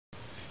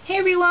Hey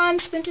everyone,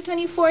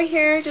 Splinter24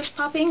 here, just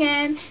popping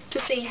in to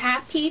say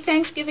happy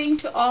Thanksgiving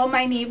to all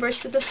my neighbors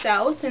to the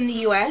south in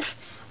the US.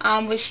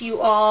 Wish you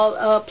all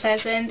a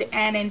pleasant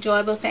and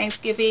enjoyable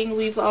Thanksgiving.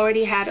 We've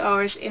already had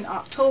ours in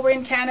October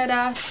in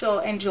Canada, so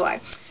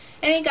enjoy.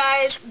 Anyway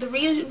guys, the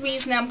real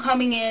reason I'm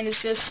coming in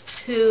is just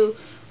to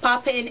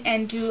pop in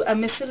and do a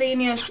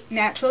miscellaneous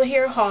natural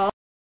hair haul.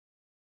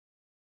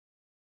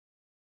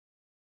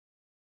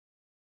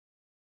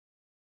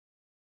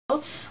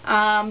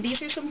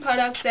 These are some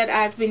products that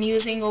I've been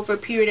using over a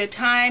period of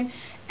time,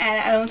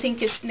 and I don't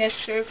think it's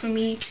necessary for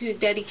me to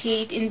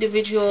dedicate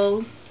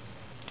individual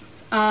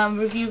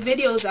review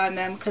videos on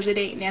them because it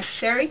ain't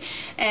necessary.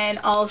 And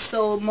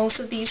also most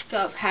of these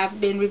stuff have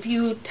been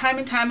reviewed time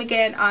and time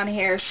again on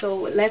here, so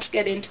let's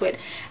get into it.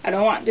 I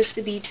don't want this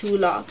to be too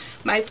long.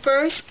 My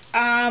first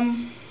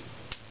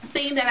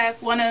thing that I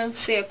want to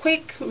say a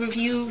quick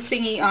review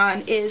thingy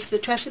on is the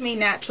Tresemme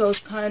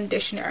Naturals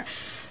conditioner.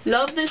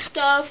 Love this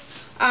stuff.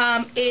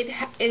 It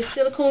is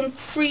silicone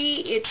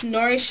free. It's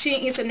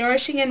nourishing. It's a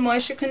nourishing and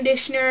moisture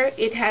conditioner.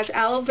 It has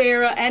aloe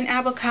vera and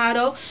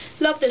avocado.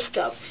 Love this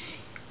stuff.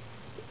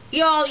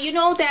 Y'all, you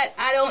know that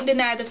I don't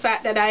deny the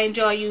fact that I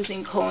enjoy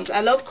using combs.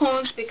 I love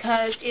combs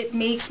because it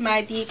makes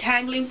my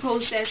detangling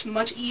process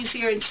much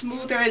easier and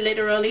smoother,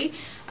 literally.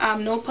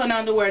 No pun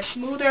on the word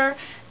smoother.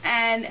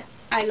 And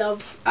I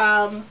love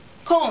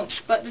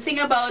combs. But the thing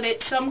about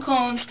it, some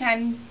combs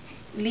can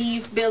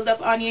leave build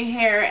up on your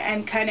hair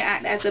and kind of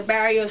act as a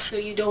barrier, so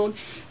you don't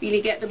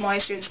really get the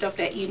moisture and stuff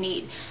that you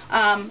need.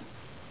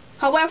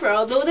 However,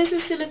 although this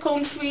is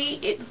silicone free,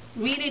 it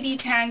really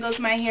detangles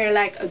my hair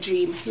like a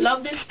dream.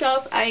 Love this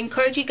stuff. I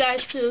encourage you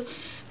guys to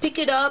pick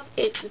it up.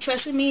 It's the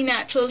Tresemme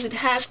Naturals. It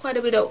has quite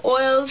a bit of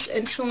oils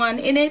and so on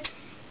in it.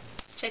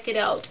 Check it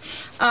out.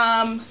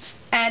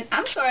 And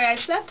I'm sorry I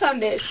slept on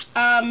this.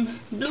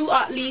 Blue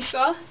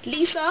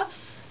Lisa,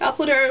 I'll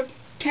put her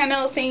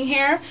channel thing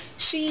here.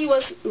 She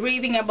was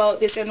raving about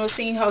this and was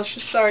saying how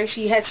sorry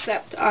she had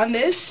slept on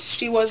this.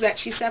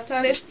 She slept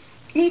on this.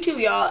 Me too,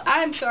 y'all.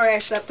 I'm sorry I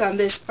slept on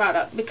this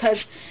product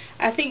because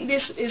I think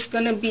this is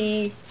going to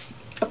be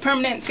a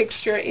permanent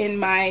fixture in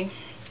my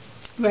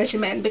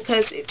regimen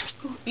because it's,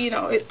 you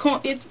know,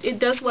 it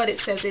does what it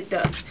says it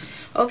does.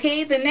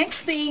 Okay, the next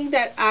thing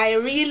that I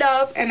really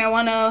love and I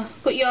want to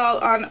put y'all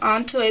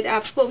onto it,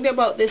 I've spoken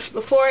about this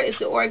before, is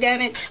the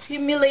Organic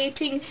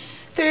Stimulating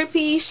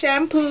Therapy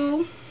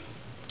Shampoo.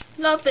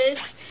 Love this.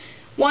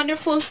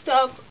 Wonderful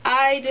stuff.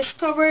 I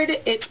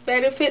discovered its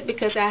benefit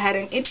because I had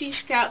an itchy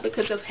scalp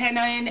because of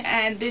hennaing,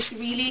 and this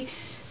really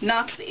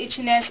knocks the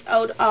itchiness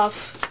out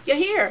of your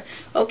hair.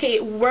 Okay,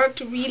 it worked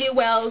really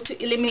well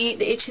to eliminate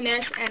the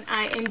itchiness, and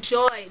I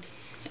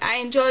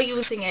enjoy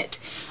using it.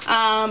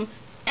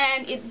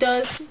 And it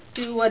does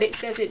do what it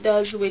says it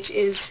does, which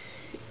is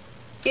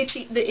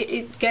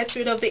it gets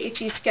rid of the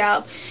itchy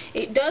scalp.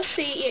 It does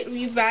say it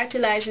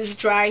revitalizes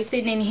dry,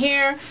 thinning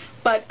hair,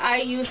 but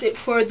I use it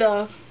for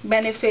the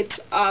benefits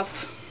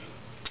of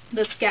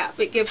the scalp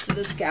it gives to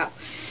the scalp.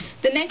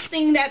 The next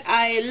thing that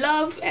I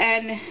love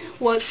and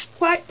was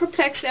quite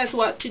perplexed as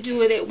what to do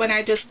with it when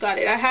I just got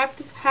it. I have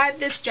had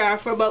this jar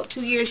for about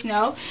 2 years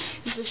now.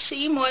 It's the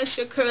Shea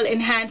Moisture Curl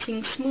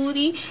Enhancing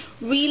Smoothie.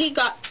 Really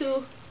got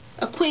to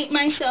acquaint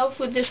myself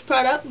with this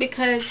product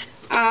because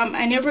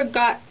I never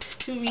got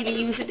to really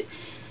use it,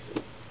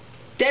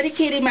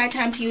 dedicated my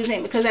time to using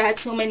it because I had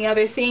so many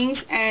other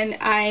things, and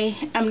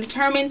I am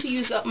determined to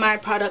use up my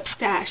product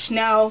stash.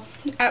 Now,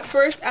 at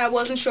first I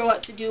wasn't sure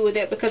what to do with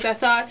it because I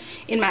thought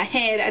in my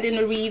head, I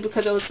didn't read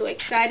because I was so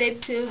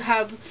excited to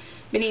have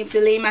been able to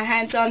lay my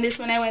hands on this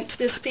when I went to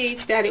the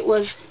States, that it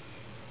was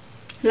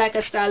like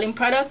a styling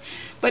product,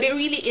 but it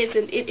really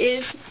isn't. It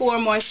is for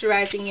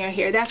moisturizing your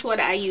hair. That's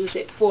what I use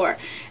it for.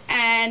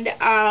 And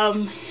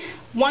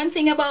one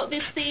thing about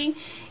this thing,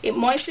 it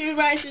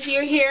moisturizes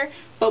your hair,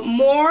 but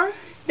more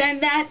than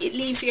that, it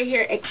leaves your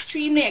hair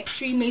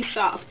extremely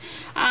soft.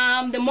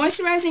 The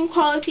moisturizing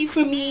quality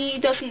for me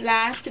doesn't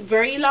last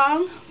very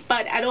long,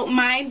 but I don't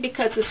mind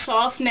because the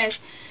softness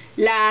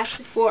lasts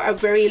for a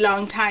very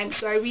long time.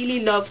 So I really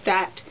love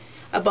that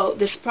about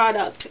this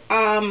product.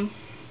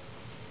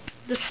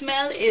 The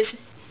smell is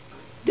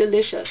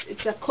delicious.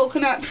 It's a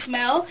coconut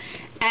smell,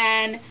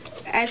 and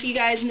as you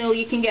guys know,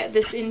 you can get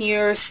this in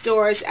your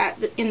stores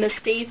in the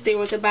States. There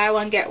was a buy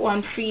one get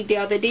one free the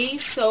other day,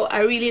 so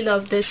I really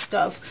love this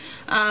stuff.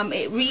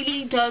 It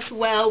really does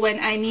well when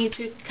I need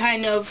to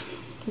kind of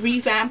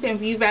revamp and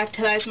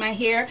revitalize my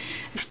hair.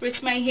 I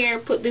spritz my hair,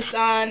 put this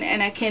on,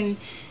 and I can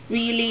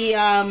really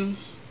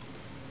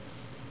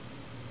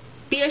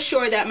be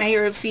assured that my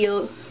hair will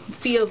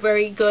feel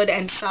very good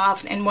and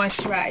soft and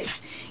moisturized,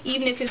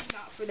 even if it's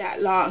not for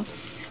that long.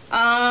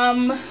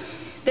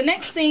 The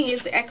next thing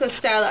is the Eco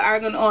Style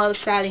Argan Oil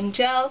Styling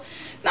Gel.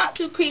 Not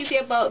too crazy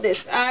about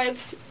this. I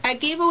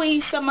gave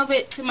away some of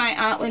it to my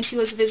aunt when she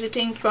was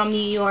visiting from New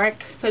York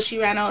because she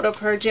ran out of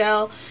her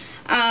gel.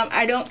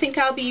 I don't think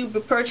I'll be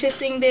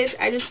repurchasing this.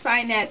 I just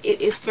find that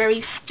it is very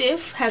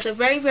stiff, has a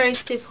very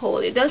stiff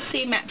hold. It does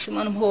say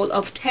maximum hold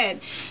of 10,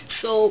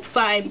 so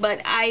fine,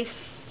 but I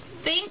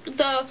think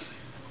the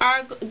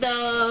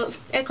the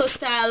Eco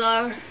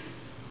Styler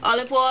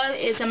olive oil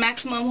is a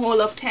maximum hold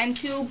of 10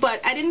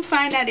 but I didn't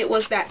find that it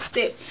was that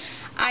stiff.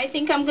 I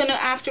think I'm gonna,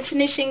 after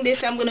finishing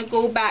this, I'm gonna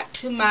go back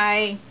to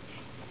my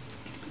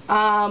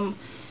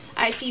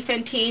IC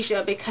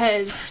Fantasia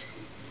because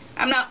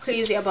I'm not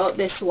crazy about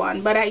this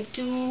one, but I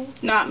do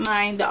not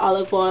mind the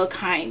olive oil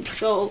kind.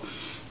 So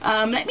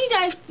let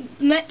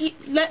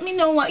me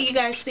know what you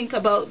guys think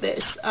about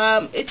this.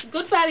 It's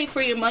good value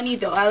for your money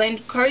though. I'll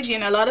encourage you,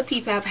 and a lot of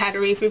people have had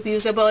rave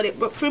reviews about it,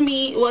 but for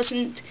me it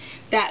wasn't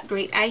that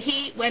great. I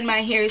hate when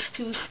my hair is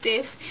too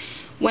stiff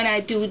when I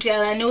do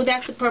gel. I know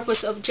that's the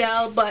purpose of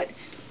gel, but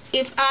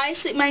if I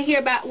slip my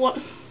hair back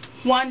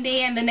one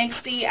day and the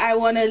next day I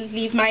want to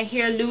leave my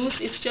hair loose,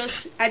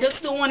 I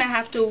just don't want to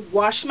have to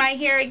wash my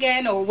hair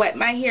again or wet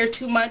my hair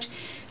too much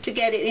to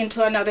get it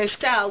into another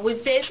style.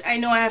 With this, I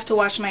know I have to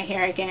wash my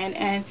hair again,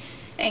 and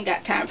ain't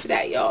got time for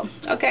that, y'all.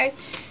 Okay,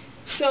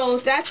 so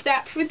that's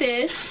that for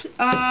this.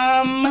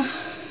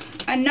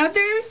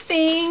 Another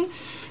thing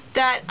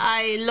that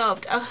I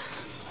loved,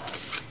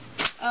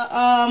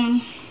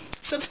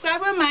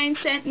 subscriber of mine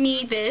sent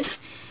me this,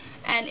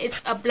 and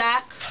it's a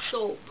black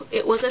soap.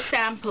 It was a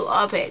sample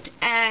of it,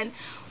 and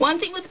one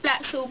thing with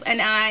black soap, and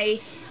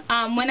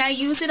when I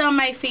use it on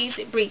my face,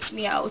 it breaks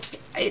me out.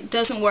 It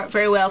doesn't work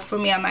very well for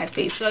me on my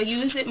face, so I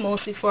use it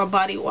mostly for a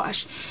body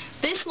wash.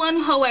 This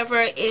one,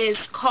 however,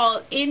 is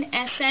called In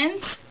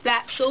Essence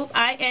Black Soap,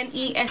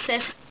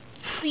 INESSCENTS,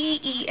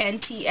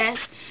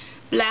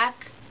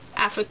 Black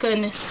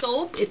African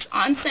Soap. It's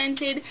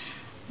unscented.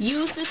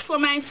 Use this for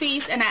my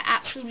face, and I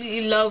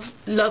absolutely love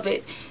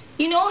it.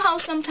 You know how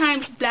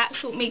sometimes black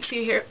soap makes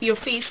your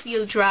face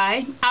feel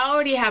dry? I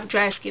already have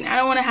dry skin. I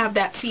don't want to have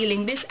that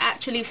feeling. This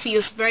actually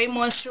feels very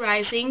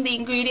moisturizing. The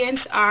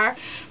ingredients are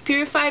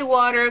purified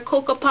water,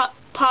 cocoa pod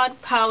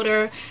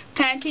powder,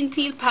 plantain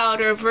peel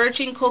powder,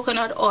 virgin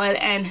coconut oil,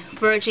 and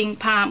virgin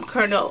palm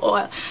kernel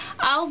oil.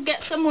 I'll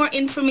get some more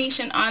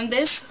information on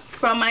this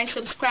from my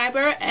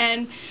subscriber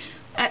and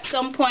at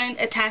some point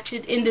attach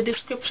it in the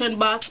description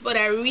box, but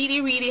I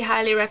really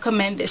highly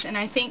recommend this, and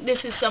I think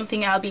this is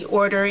something I'll be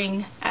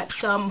ordering at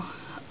some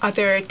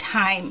other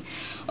time.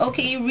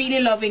 Okay,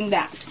 really loving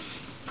that.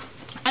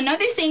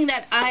 Another thing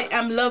that I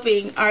am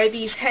loving are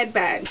these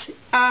headbands.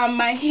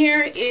 My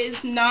hair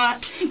is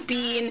not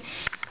being,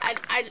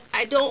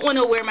 I don't want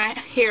to wear my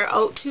hair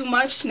out too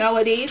much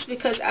nowadays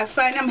because I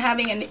find I'm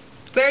having a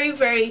very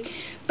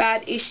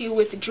bad issue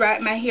with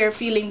my hair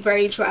feeling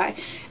very dry,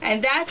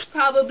 and that's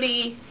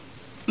probably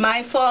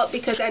my fault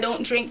because I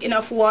don't drink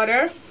enough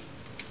water,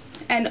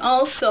 and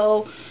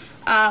also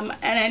and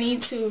I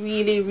need to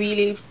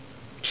really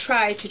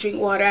try to drink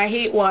water. I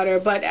hate water,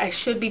 but I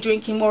should be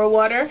drinking more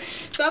water.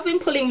 So I've been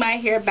pulling my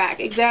hair back.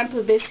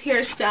 Example, this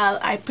hairstyle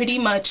I pretty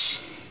much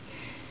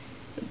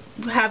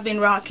have been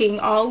rocking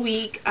all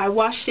week. I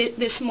washed it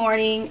this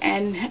morning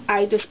and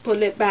I just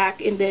pulled it back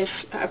in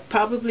this. I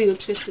probably will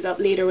twist it up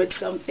later with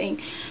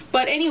something,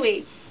 but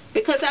anyway,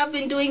 because I've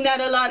been doing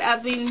that a lot,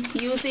 I've been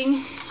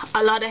using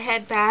a lot of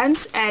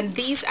headbands, and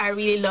these I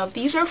really love.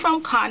 These are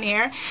from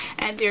Conair,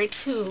 and they're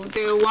two.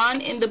 They're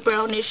one in the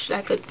brownish,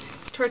 like a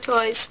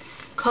turquoise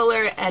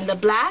color, and the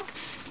black.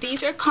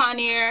 These are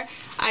Conair.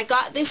 I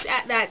got this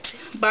at that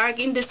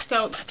bargain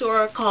discount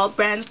store called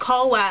Brands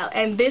Caldwell,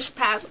 and this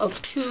pack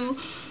of two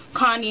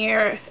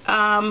Conair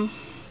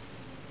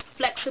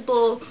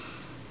flexible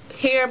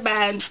hair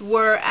bands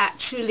were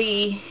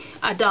actually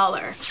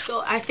 $1.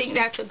 So I think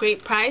that's a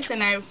great price,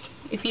 and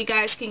if you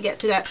guys can get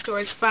to that store,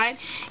 it's fine.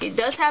 It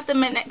does have the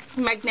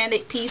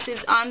magnetic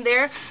pieces on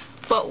there,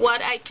 but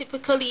what I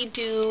typically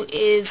do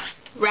is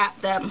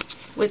wrap them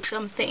with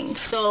something.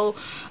 So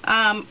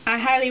I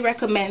highly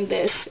recommend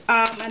this.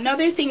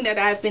 Another thing that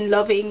I've been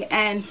loving,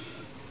 and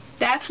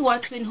that's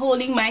what's been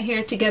holding my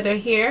hair together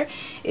here,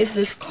 is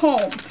this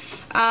comb.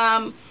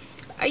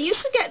 I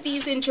used to get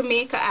these in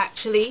Jamaica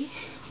actually,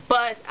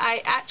 but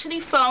I actually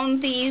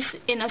found these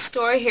in a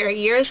store here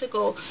years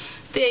ago,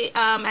 the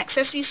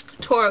accessory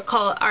store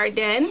called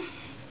Ardennes.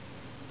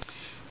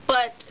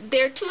 But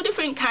they're two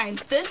different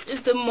kinds. This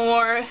is the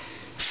more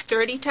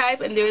sturdy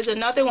type, and there's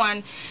another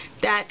one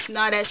that's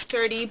not as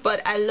sturdy,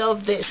 but I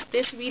love this.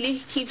 This really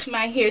keeps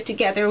my hair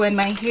together when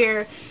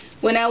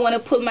I want to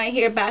pull my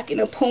hair back in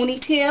a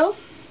ponytail,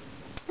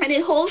 and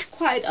it holds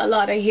quite a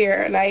lot of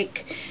hair.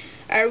 Like,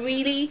 I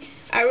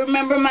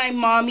remember my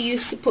mom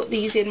used to put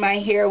these in my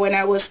hair when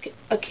I was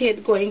a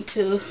kid going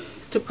to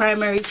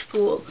primary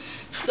school.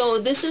 So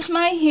this is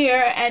my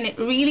hair, and it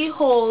really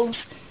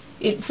holds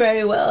it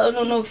very well. I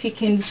don't know if you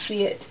can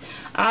see it.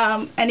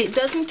 And it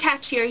doesn't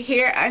catch your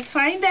hair. I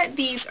find that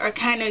these are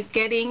kind of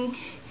getting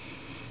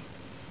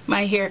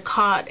my hair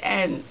caught,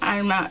 and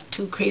I'm not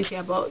too crazy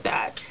about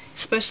that,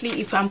 especially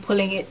if I'm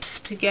pulling it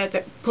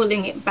together,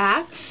 pulling it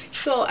back.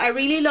 So I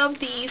really love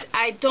these.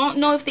 I don't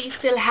know if they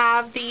still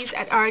have these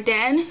at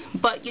Ardennes,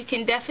 but you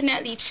can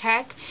definitely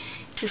check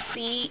to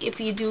see if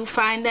you do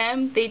find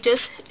them.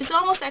 It's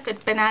almost like a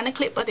banana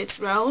clip, but it's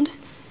round,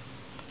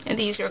 and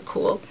these are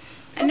cool.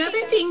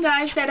 Another thing,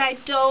 guys, that I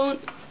don't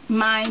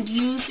mind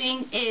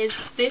using is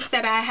this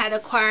that I had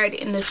acquired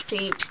in the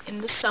States in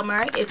the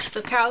summer. It's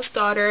the Carol's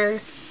Daughter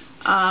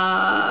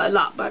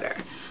Lot Butter.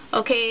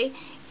 Okay,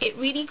 it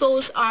really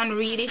goes on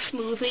really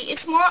smoothly.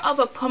 It's more of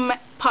a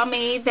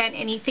pomade than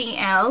anything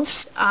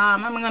else.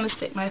 I'm going to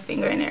stick my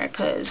finger in there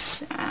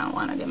because I don't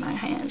want to get my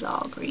hands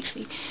all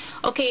greasy.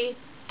 Okay,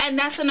 and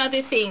that's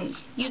another thing.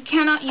 You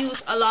cannot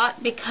use a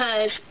lot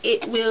because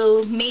it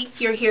will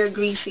make your hair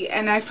greasy.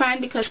 And I find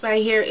because my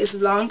hair is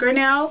longer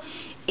now,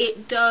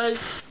 it does,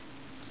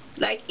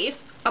 like if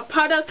a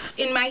product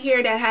in my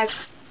hair that has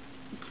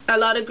a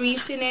lot of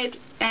grease in it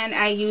and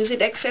I use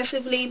it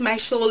excessively, my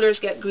shoulders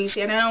get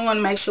greasy, and I don't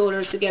want my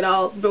shoulders to get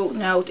all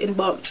broken out in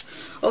bumps.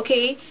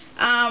 Okay,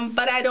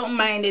 but I don't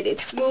mind it.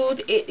 It's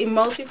smooth, it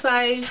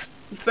emulsifies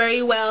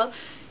very well.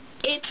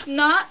 It's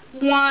not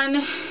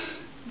one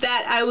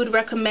that I would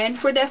recommend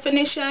for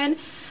definition,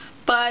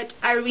 but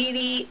I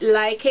really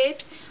like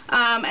it.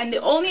 And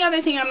the only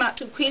other thing I'm not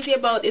too crazy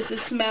about is the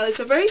smell. It's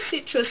a very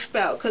citrus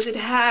smell because it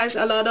has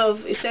a lot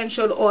of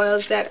essential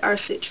oils that are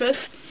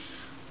citrus,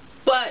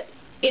 but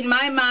in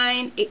my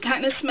mind it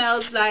kind of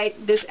smells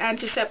like this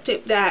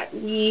antiseptic that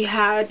we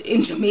had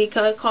in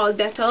Jamaica called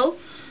Dettol,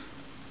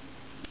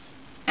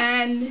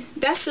 and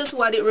that's just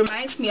what it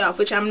reminds me of,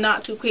 which I'm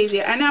not too crazy.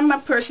 And I'm a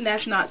person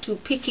that's not too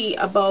picky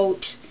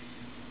about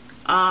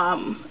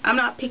I'm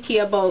not picky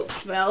about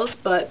smells,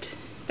 but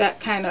that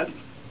kind of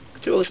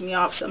throws me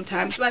off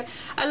sometimes. But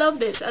I love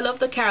this. I love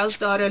the Carol's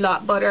Daughter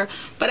Lot Butter.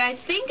 But I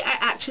think I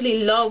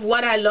actually love,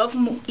 what I love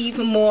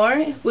even more,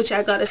 which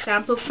I got a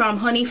sample from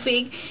Honey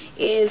Fig,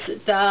 is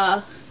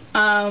the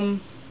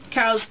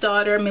Carol's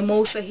Daughter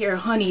Mimosa Hair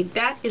Honey.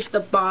 That is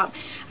the bomb.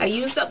 I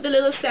used up the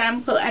little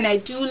sample, and I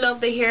do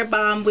love the hair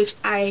balm, which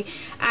I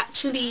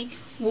actually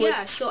would.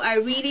 Yeah, so I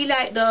really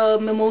like the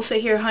Mimosa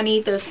Hair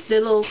Honey, the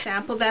little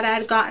sample that I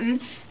had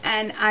gotten,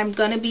 and I'm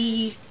gonna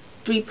be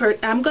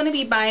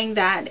buying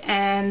that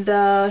and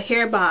the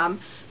hair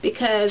balm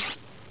because,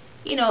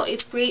 you know,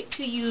 it's great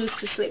to use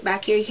to slick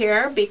back your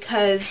hair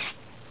because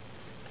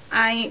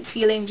I ain't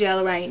feeling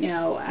gel right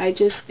now. I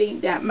just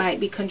think that might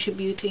be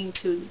contributing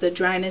to the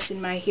dryness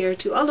in my hair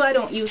too, although I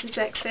don't use it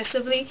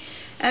excessively.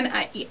 And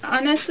I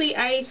honestly,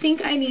 I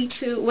think I need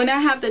to, when I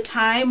have the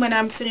time, when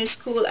I'm finished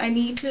school, I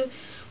need to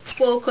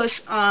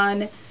focus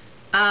on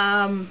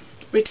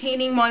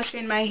retaining moisture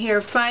in my hair,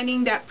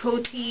 finding that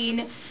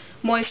protein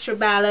moisture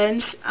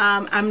balance.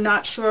 I'm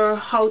not sure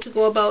how to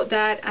go about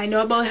that. I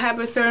know about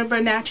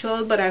Hyperthermal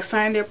Natural, but I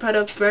find their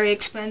products very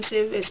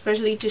expensive,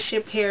 especially to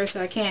ship hair,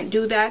 so I can't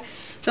do that.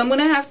 So I'm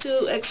going to have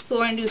to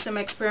explore and do some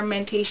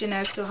experimentation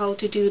as to how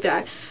to do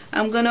that.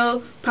 I'm going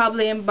to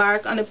probably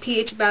embark on a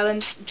pH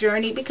balance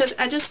journey because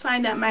I just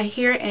find that my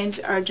hair ends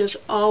are just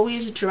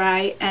always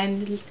dry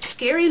and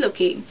scary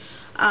looking,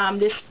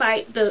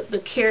 despite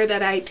the care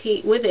that I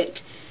take with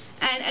it.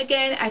 And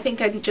again, I think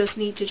I just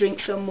need to drink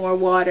some more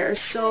water.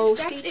 So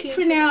stay tuned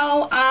for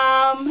now.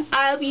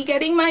 I'll be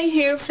getting my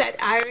hair flat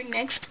ironed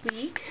next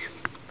week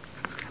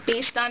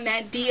based on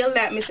that deal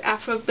that Miss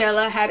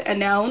Afrobella had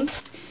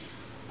announced.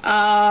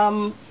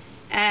 And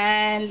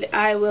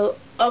I will,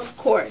 of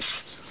course,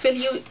 fill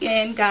you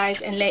in, guys,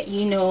 and let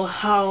you know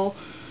how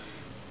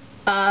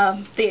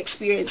the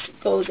experience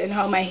goes and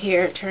how my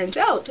hair turns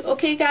out.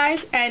 Okay,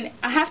 guys? And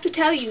I have to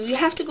tell you, you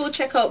have to go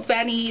check out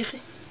Vanny's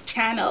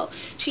channel.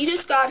 She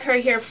just got her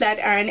hair flat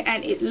ironed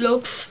and it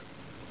looks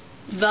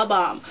the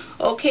bomb.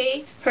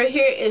 Okay, her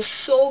hair is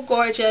so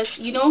gorgeous.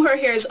 You know, her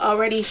hair is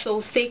already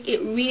so thick.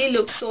 It really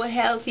looks so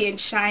healthy and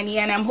shiny,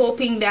 and I'm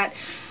hoping that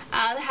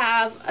I'll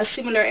have a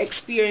similar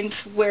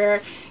experience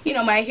where, you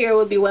know, my hair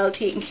will be well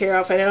taken care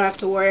of. I don't have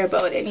to worry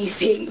about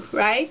anything,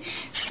 right?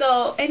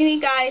 So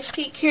anyway, guys,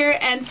 take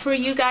care. And for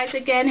you guys,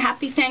 again,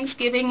 happy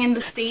Thanksgiving in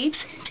the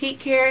States. Take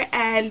care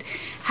and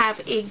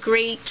have a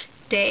great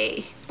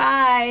day.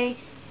 Bye.